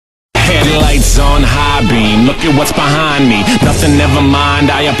Headlights on high beam, look at what's behind me. Nothing, never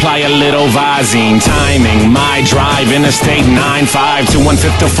mind, I apply a little Visine. Timing, my drive, Interstate 95 to 150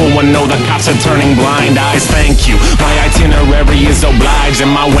 410. The cops are turning blind eyes, thank you. My itinerary is obliged,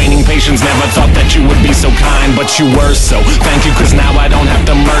 and my waning patience never thought that you would be so kind. But you were, so thank you, cause now I don't have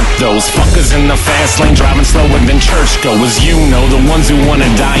to murk those fuckers in the fast lane, driving slower than churchgoers. You know, the ones who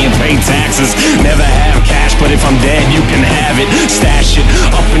wanna die and pay taxes never have cash, but if I'm dead you can have it. Stash it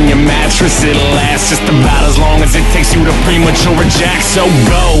up in your mattress, it'll last just about as long as it takes you to premature eject. So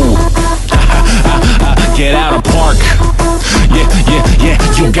go get out of park. Yeah,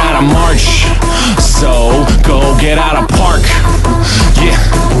 you gotta march. So go get out of park. Yeah,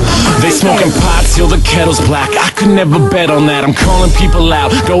 they smoking pot till the kettle's black. I could never bet on that, I'm calling people out.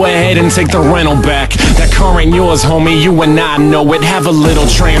 Go ahead and take the rental back. That car ain't yours, homie, you and I know it. Have a little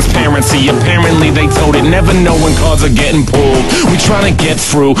transparency, apparently they told it. Never know when cars are getting pulled. We trying to get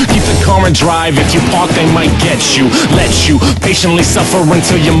through, keep the car and drive. If you park they might get you. Let you patiently suffer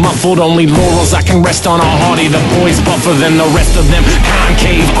until you're muffled. Only laurels I can rest on are hardy. The boys buffer than the rest of them.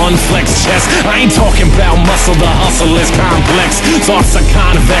 Concave, unflexed chest. I ain't talking about muscle, the hustle is complex. Thoughts are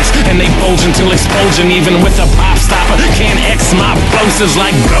convex, and they bulge until explosion. Even with a pop stopper, can't X my plosives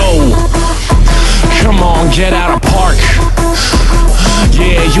like go. Come on, get out of park.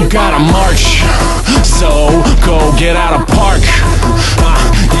 Yeah, you gotta march. So go get out of park.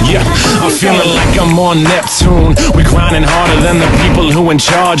 Yeah, I'm feeling like I'm on Neptune. We grinding harder than the people who in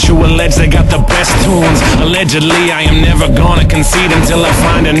charge, who allege they got the best tunes. Allegedly, I am never gonna concede until I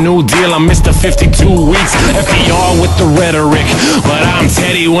find a new deal. I'm Mr. 52 weeks, FDR with the rhetoric. But I'm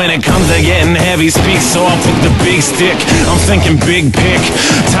Teddy when it comes to getting heavy. Speak soft with the big stick, I'm thinking big pick.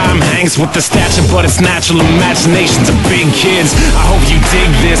 Tom Hanks with the stature, but it's natural imaginations of big kids. I hope you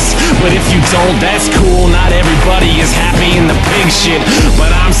dig this, but if you don't, that's cool. Not everybody is happy in the pig shit,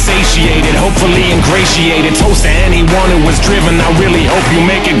 but I'm satiated, hopefully ingratiated. Toast to anyone who was driven, I really hope you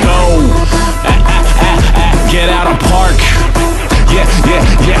make it go. Get out of park. Yeah,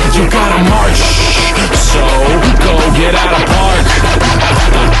 you gotta march. So go get out of park.